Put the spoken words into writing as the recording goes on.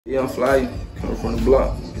Yeah, I'm Flya, coming from the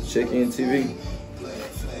block. Check in TV.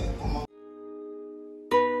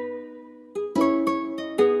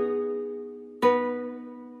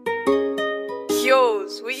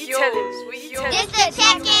 Yours, what you tell us? This the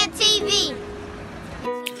Check in TV.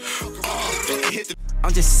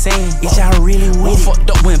 I'm just saying, is y'all really with it? Fucked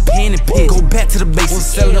up when paying the pit. Go back to the basics,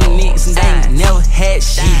 selling them nicks and they ain't never had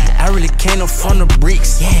shit. I really came up from the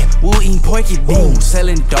bricks. Yeah, we were eating porky beans,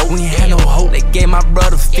 selling dope. We ain't had no hope. They gave my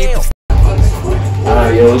brother 50.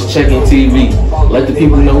 Alright, yo, it's Check in TV. Let the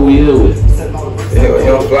people know who we here with. Yeah,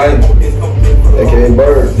 yo, I'm Flya, aka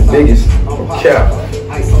Bird, the biggest, Cap.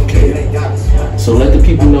 So let the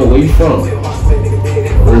people know where you from.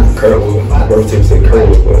 Real Curwood. My birthday said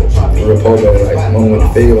Curwood, but real Pogo, like, mom went to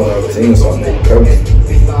field when I was 10, so I'm named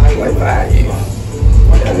Curwood. Like 5 years.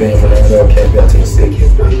 And then from there, I came back to the city.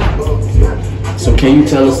 So can you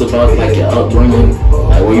tell us about like your upbringing,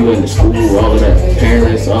 like where you went to school, all of that,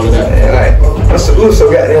 parents, all of that? Man, like, we was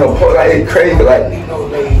so goddamn poor, like, it's crazy, like,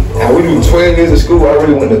 we do 12 years of school. I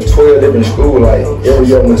really went to 12 different schools. Like, every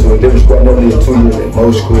year I went to a different school. I never did 2 years at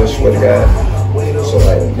most schools, I swear to God. So,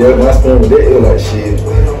 like, when I spent with that, it was like, shit,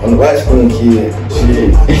 I'm the white school kid,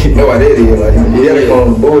 shit, know how that is, like, yeah, they call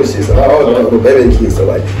them bullshit, so I always like the baby kid, so,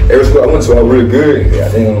 like, every school I went to, I was real good.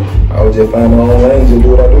 Goddamn, I would just find my own lane, just do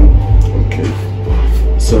what I do. Okay.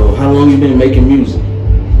 So, how long you been making music? I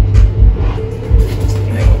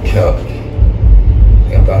ain't gonna count.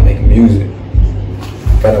 I thought making music.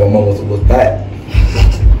 Found out my mom was fat.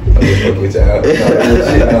 I'm just fucking with y'all. I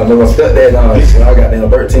don't know my stepdad now. So I got down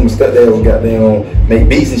 13. My stepdad was goddamn make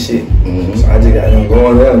beats and shit. So I just got them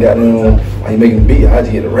going around, got them while he making the beat. I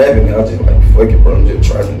just get the rapping and I just like fuck it, bro. I'm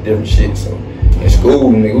just try some different shit. So in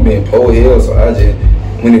school, nigga, we been poor hell. So I just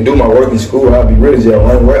when they do my work in school, I be really just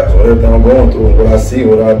writing raps or everything I'm going through, what I see,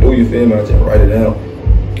 what I do. You feel me? I just write it down.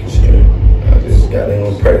 Shit. I just got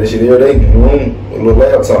them practice shit every day in the room with a little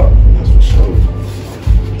laptop. That's for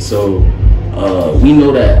sure. So, we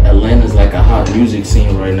know that Atlanta's like a hot music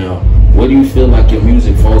scene right now. Where do you feel like your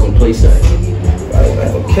music falls in place at? I ain't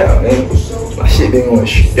gonna count, man. My shit been going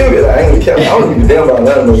stupid. I ain't gonna count. I don't give a damn about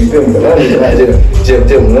Atlanta, though. You feel me? Atlanta is like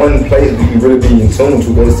just one place we can really be in tune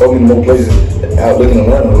to. There's so many more places out looking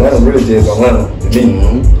Atlanta. Atlanta really just Atlanta to me.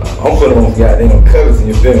 I'm putting on for goddamn covers,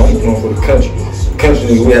 you feel me? I'm putting on for the country. Country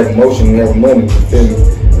nigga, we have emotion, we have money, you feel me?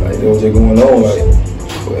 Like, that was just going on, like,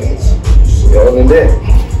 but other than that,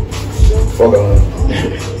 fuck Atlanta.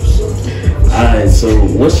 Alright, so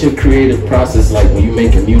what's your creative process like when you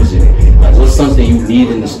making music? Like, what's something you need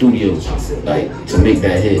in the studio, like, to make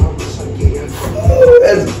that hit?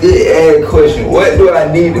 That's a good ass question. What do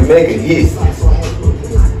I need to make a hit?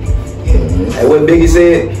 Like what Biggie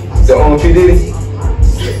said, the P. Diddy?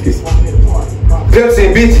 Pepsi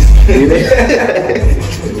and bitches.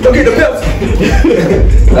 Don't get the Pepsi.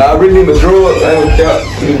 Nah, I really need my drugs. I ain't gonna count. I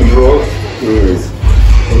need my drugs.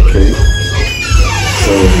 Okay.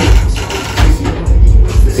 So,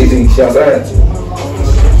 outside.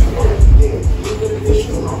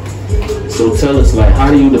 So tell us, like, how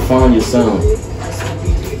do you define your sound?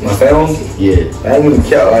 My sound? Yeah. I ain't gonna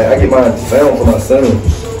count. Like, I get my sound from my son.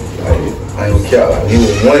 Like, I ain't gonna count. Like, he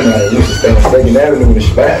was one night. I used to stay on 2nd Avenue in the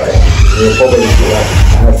spot. Like,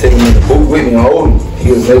 I take him in the booth with me and hold him.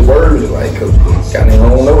 He was say words, like, cause goddamn, I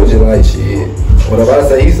don't know what you like, shit. Whatever I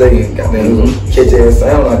say, he say, goddamn, catch ass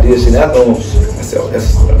sound. I did shit after him. I said, oh,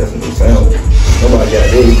 that's a new sound. Nobody got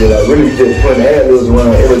that. He just like really just putting ad-libs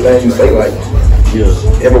around everything you say, like,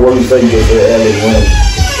 every word you say, you just put ad-libs around.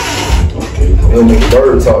 Okay. They'll make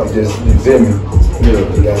bird talk, you feel me? Yeah.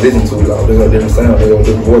 You gotta listen to it, like, there's a different sound, there's a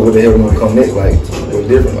different voice, what the hell gonna come next, like, it's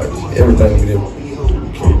different, like, everything is different.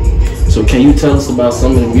 So can you tell us about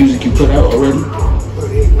some of the music you put out already?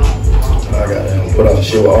 I got put out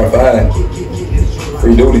shit with R5,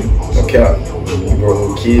 Free Duty, no cap. You grow a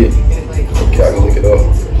little kid, no cap, go look it up.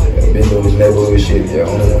 Been doing this neighborhood shit, yeah, I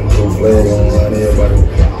don't want to do flag on everybody.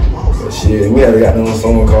 But shit, we had gotten on a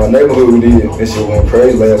song called Neighborhood, we did. This shit went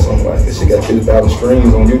crazy last summer, like, this shit got 50,000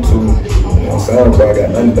 streams on YouTube. And on SoundCloud, I got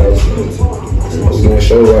 90,000 streams. I was doing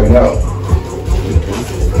shows right now.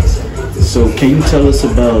 So can you tell us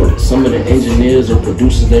about some of the engineers or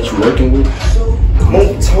producers that you're working with?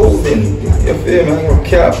 Moon Tobin, you feel me? I ain't gonna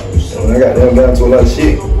cap. I got them down to a lot of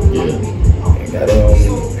shit. Yeah. Got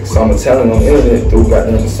them some talent on the internet through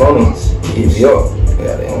goddamn Persona. He hit me up.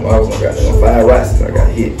 I was on goddamn 5 rocks. I got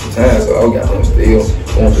hit 2 times, so I was goddamn still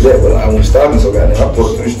going for that. But I wasn't stopping, so goddamn I put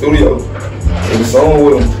it in the studio. Did a song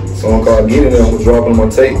with him. A song called Get In There. I was dropping on my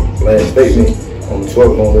tape. Last statement on the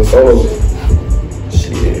 12th on the solo.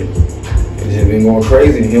 Shit. It's just been going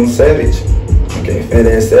crazy. Him Savage. Okay, fat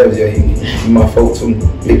ass Savage, yeah, he my folk too.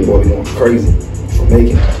 Big boy be going crazy. For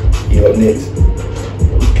making. You up next.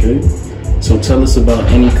 Okay. So tell us about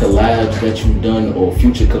any collabs that you've done or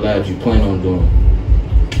future collabs you plan on doing.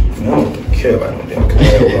 I don't care about no damn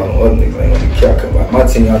collab with all them other niggas. I ain't gonna care about my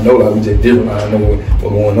team. I know like we just different. I know what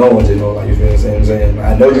going on. Just know like you feel what I'm saying.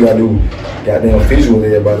 I know you gotta do goddamn feature with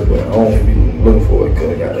everybody, but I don't be looking for it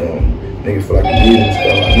because goddamn niggas feel like a deal and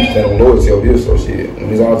stuff. Like we stand on loyalty over here, so shit. When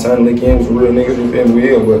it's all time to link in with some real niggas, you feel me? We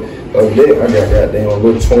here, but other than that, I got goddamn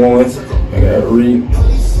Lil Twin, I got Reed,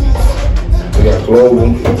 we got Global.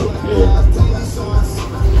 Yeah.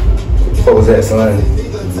 What was that, son?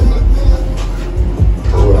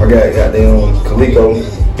 I got goddamn Calico in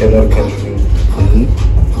another country.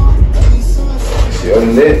 See, other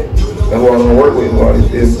than that, that's what I don't work with.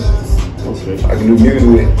 Okay. I can do music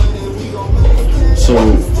with. So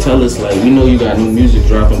tell us, like, we know you got new music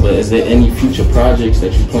dropping, but is there any future projects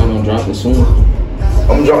that you plan on dropping soon?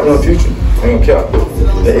 I'm dropping in the future. I ain't gonna care.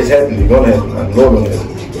 It's happening. It's gonna happen. I know it's gonna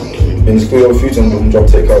happen. Been in the studio in the future. I'm gonna drop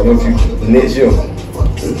Take Off in the future next year.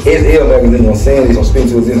 SL magazine, I'm saying this, I'm speaking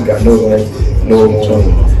to this guy, know what's going on.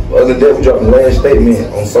 But other than that, we dropped the last statement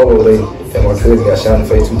on Solo Day, and my cousin got shot in the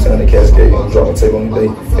face 2 times in Cascade. I'm dropping tape on the day,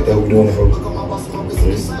 and that's what we're doing it for.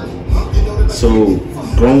 Okay. So,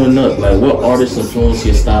 growing up, like, what artists influenced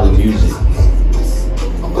your style of music?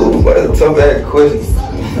 Ooh, but that's a tough ass question.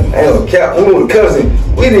 I ain't gonna cap. We were with cousin.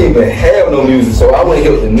 We didn't even have no music, so I wouldn't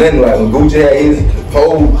hear to nothing. Like when Gucci had his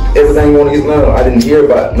whole everything on his line, I didn't hear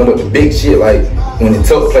about none of the big shit. Like when it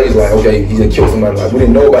took place, like okay, he just killed somebody. Like we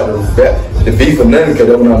didn't know about the beef or nothing,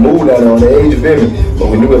 because when I moved down there on the age, you feel me? But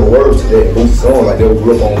we knew every word to that Gucci song. Like they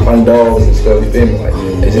grew up on Pine Dogs and stuff. You feel me? Like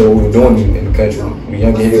that's just what we were doing in the country. We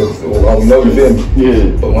young here, so all we know. You feel me?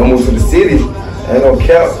 Yeah. But when I moved to the city, I ain't gonna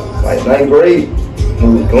cap. Like 9th grade,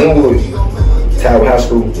 moved to Glenwood, Tower High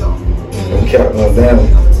School. Them cap going down.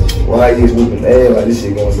 Why is whooping ass like this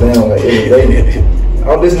shit going down like every day? I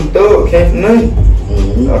was listening to Thug, came from nothing.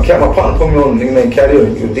 I kept my partner put me on, a nigga named Caddy,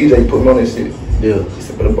 the DJ put me on that shit. Yeah. He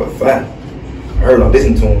said, but that boy fine. I heard him, I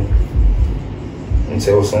listened to him. Let me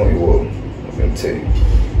tell you what song he was. I'm finna tell you.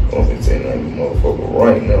 I'm finna tell you that motherfucker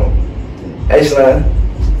right now. H-Line.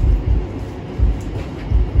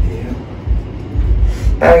 Yeah.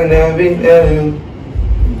 I can never be there.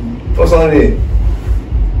 What song it is?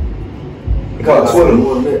 It's called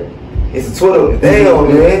Twitter. It's a Twitter. Damn,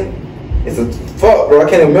 man. It's a fuck, bro. I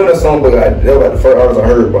can't even remember that song, but that was like the first artist I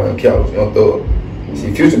heard by him, Cal, Young Thug.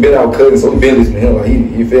 See, Future been our cousin, so we been listening to him. Like,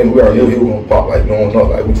 you feel me? We already knew he was gonna pop, like, growing up.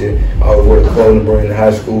 Like, we just always wore the clothing brand in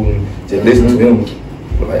high school and just listen to him.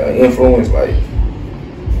 But, like, an influence, like,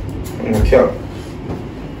 I'm gonna count.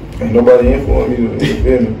 Ain't nobody influenced me, you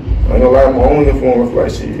feel me? I ain't gonna lie, my own influence,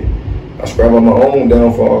 like, shit. I scrap on my own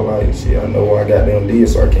downfall, like, shit, I know what I got down did,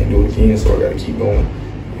 so I can't do it again, so I gotta keep going.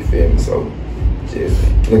 You feel me? So, just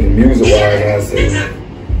looking music-wise, I say,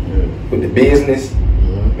 with the business,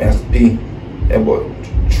 Master P, that boy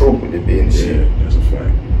true with the business shit. That's a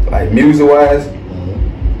fact. Like music-wise,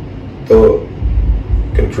 Thug,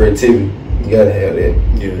 cause the creativity, you gotta have that.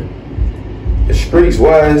 Yeah. The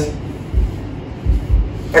streets-wise,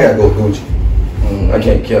 I gotta go Gucci. I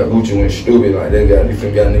can't count Gucci when stupid like that. Got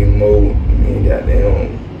different got nigga mode. And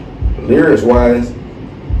goddamn lyrics-wise,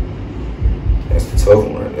 that's the tough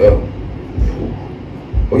one right there.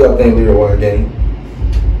 What y'all think lyric-wise, gang?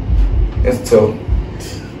 That's tough.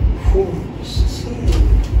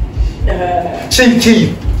 Chief Keef.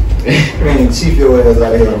 Man, Chief your ass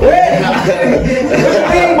out of here.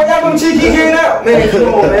 Man, what got them Chief Keef getting out? Man,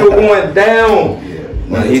 come on, man, we're going down.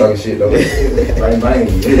 Man, he talking shit though. Bang.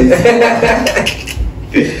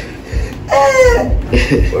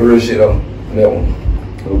 But real shit though, that one.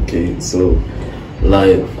 Okay, so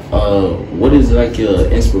like, what is like your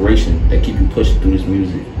inspiration that keep you pushing through this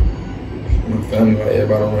music? My family, like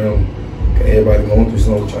everybody around. Everybody going through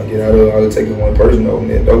something, trying to get out of it. I would take it one person over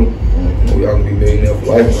there though. We all gonna be millionaire for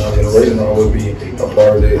life, and our generation will always be a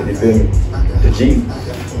part of that. You feel me? The G.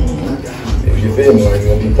 If you feel me, like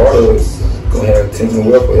you're gonna be part of it. Gonna have attention and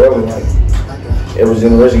wealth forever. Like every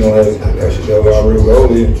generation gonna have that shit. That's our real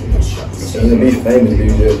goal is. You ain't be famous, be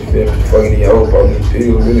just, you feel me? Fucking these hoes, popping these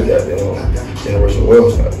pills, really got that generational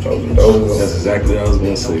wealth. Trying to get those. That's exactly what I was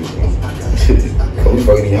gonna say. Cause we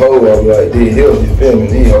fucking these hoes, I be like, these hills, you feel me?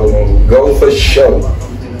 These hoes gonna go for show.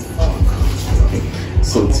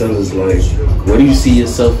 So tell us, like, where do you see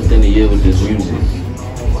yourself within a year with this music?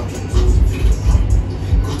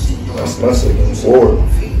 That's myself getting bored.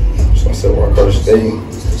 So I said, when I go to stage,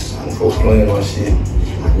 before playing my shit,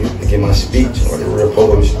 to get my speech, like a real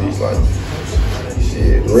public speech, like,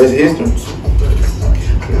 shit, the rest is history.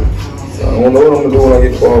 I don't know what I'm gonna do when I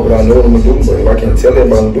get far, but I know what I'm gonna do. But if I can't tell everybody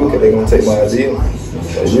what I'm gonna do, cause they gonna take my idea.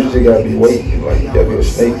 So you just gotta be waiting, like you gotta be a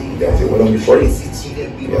snake. You gotta just wait on your prey.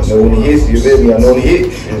 You gotta know when he hits. You feel me? I know when he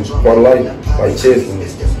hits. It's part of life, like chess.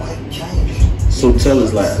 So tell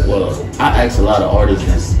us, like, well, I ask a lot of artists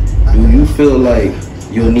this. Do you feel like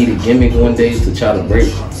you'll need a gimmick one day to try to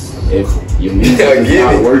break? If your music is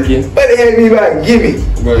not working. What the hell mean by gimmick?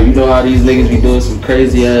 Bro, you know how these niggas be doing some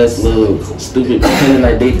crazy ass little stupid pretending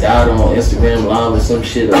like they died on Instagram Live or some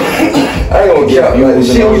shit. I ain't gonna count. Like, the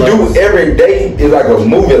shit we do every day is like a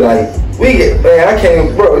movie. Like, we get, man, I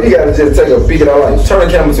can't, bro, you gotta just take a peek at our life. Turn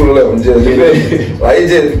the camera to the left and just, you feel me? Like, it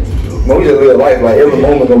just, man, we just live life. Like, every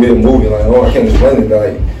moment gonna be a movie. Like, oh, I can't explain it.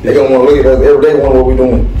 Like, they gonna wanna look at us every day, wonder what we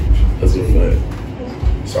doing. That's a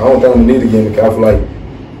fact. So I don't think we need a gimmick. I feel like,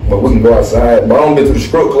 but we can go outside. But I don't been to the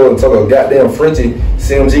strip club and talk a goddamn Frenchie,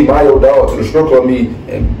 CMG Mayo dog to the strip club me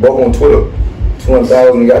and broke on Twitter.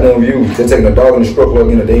 200,000 goddamn views. They're taking a dog in the strip club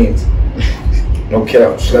in the dance. No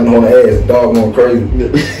cap, slapping on the ass, dog going crazy.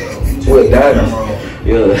 We're dying.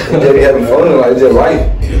 Yeah. We just be having fun, like it's just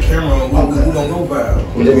life. The camera on, we don't know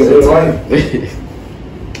about. We just be living life.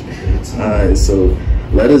 Alright, so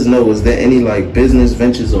let us know, is there any like business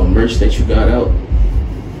ventures or merch that you got out?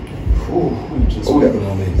 We just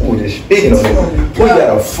speaking on it. We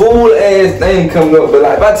got a full ass thing coming up, but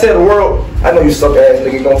like if I tell the world, I know you suck ass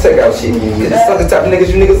niggas gonna take out shit. It's the sucker type of niggas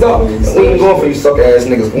you niggas are. And we ain't going for you sucker ass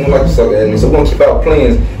niggas. We don't like you sucker ass niggas. So we gonna keep our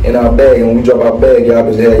plans in our bag, and when we drop our bag, y'all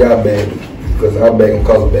better have y'all bag, because our bag gonna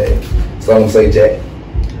cost a bag. So I'm gonna say Jack.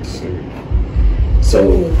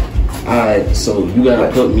 So, alright, so you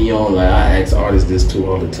gotta put me on, like I ask artists this too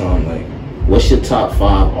all the time, like what's your top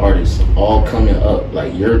 5 artists all coming up,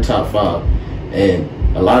 like your top 5? And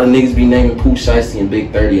a lot of niggas be naming Pooh Shiesty and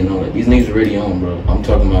Big 30 and all that. These niggas already on, bro. I'm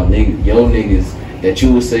talking about niggas, yo niggas that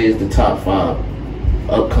you would say is the top 5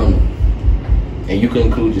 upcoming. And you can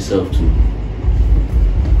include yourself too.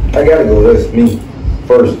 I gotta go, that's me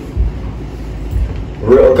first.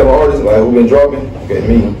 Real upcoming artists, like who been dropping? Okay,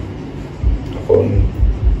 me.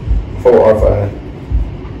 For R5.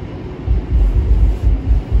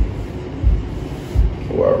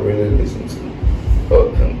 Who I really listen to.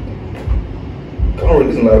 I don't really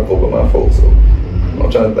listen to a lot of folk but my folks, so I'm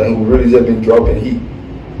trying to think who really just been dropping heat.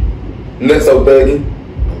 Next up, Thuggy.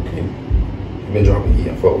 Okay. He been dropping heat.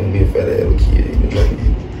 I'm fucking me a fat ass little kid. He been dropping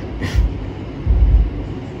heat.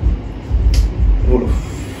 Who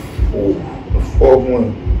the fourth one?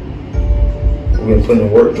 We been putting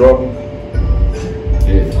in work dropping.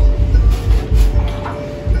 Yeah.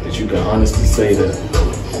 That you can honestly say that.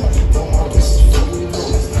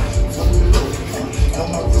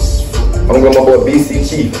 I'm gonna go my boy BC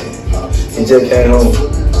Chief. He just came home.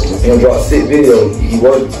 He done dropped 6 videos. He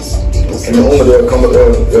worked. And the owner there come with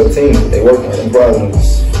their team. They working. I'm proud of them.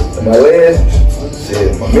 And my last,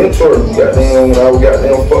 shit, my mentor, goddamn, when I was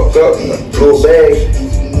goddamn fucked up, and I blew a bag.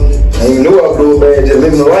 I even knew I blew a bag, just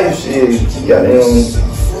living the life. Shit, goddamn,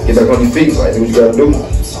 get back on your feet. Like, do what you gotta do.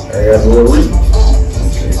 I gotta do a reason.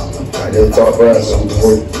 Like, they're top 5, so we can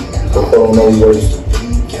work. So I don't know we working.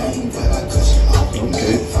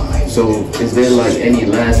 So is there like any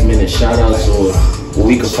last minute shout outs or where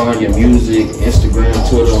we can find your music, Instagram,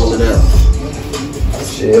 Twitter, all of that?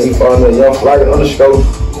 Shit, you can find me at Young Flya _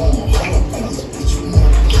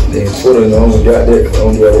 Then Twitter, I only got that because I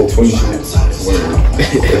don't do all that tweet shit.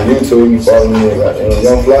 And YouTube, you can follow me at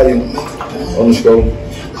Young Flya _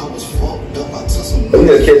 But you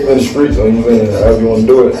gotta catch me in the streets, so you know, however you wanna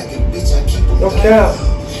do it. No cap.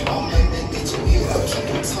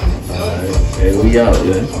 Hey, we out,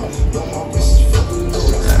 yeah.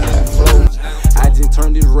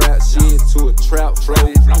 Turn this rap shit to a trap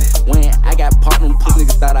flow. When I got popped, them pussy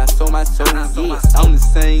niggas thought I sold my soul. Yeah, I'm the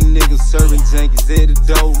same nigga serving junkies at the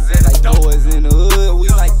door. Like boys in the hood, we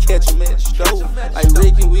like catch them at the store. Like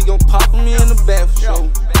Ricky, we gon' pop them in the back for show.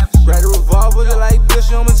 Grab a revolver like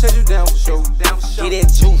Bishop, I'ma chase you down for show. Get that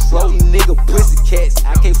juice, bro. These nigga pussy cats.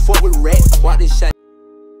 I can't fuck with rats. Why this shit?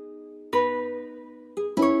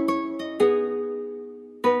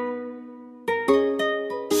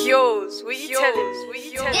 Yours, we tell us.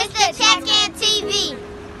 This is Check-In TV.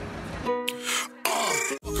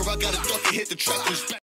 I gotta hit the track.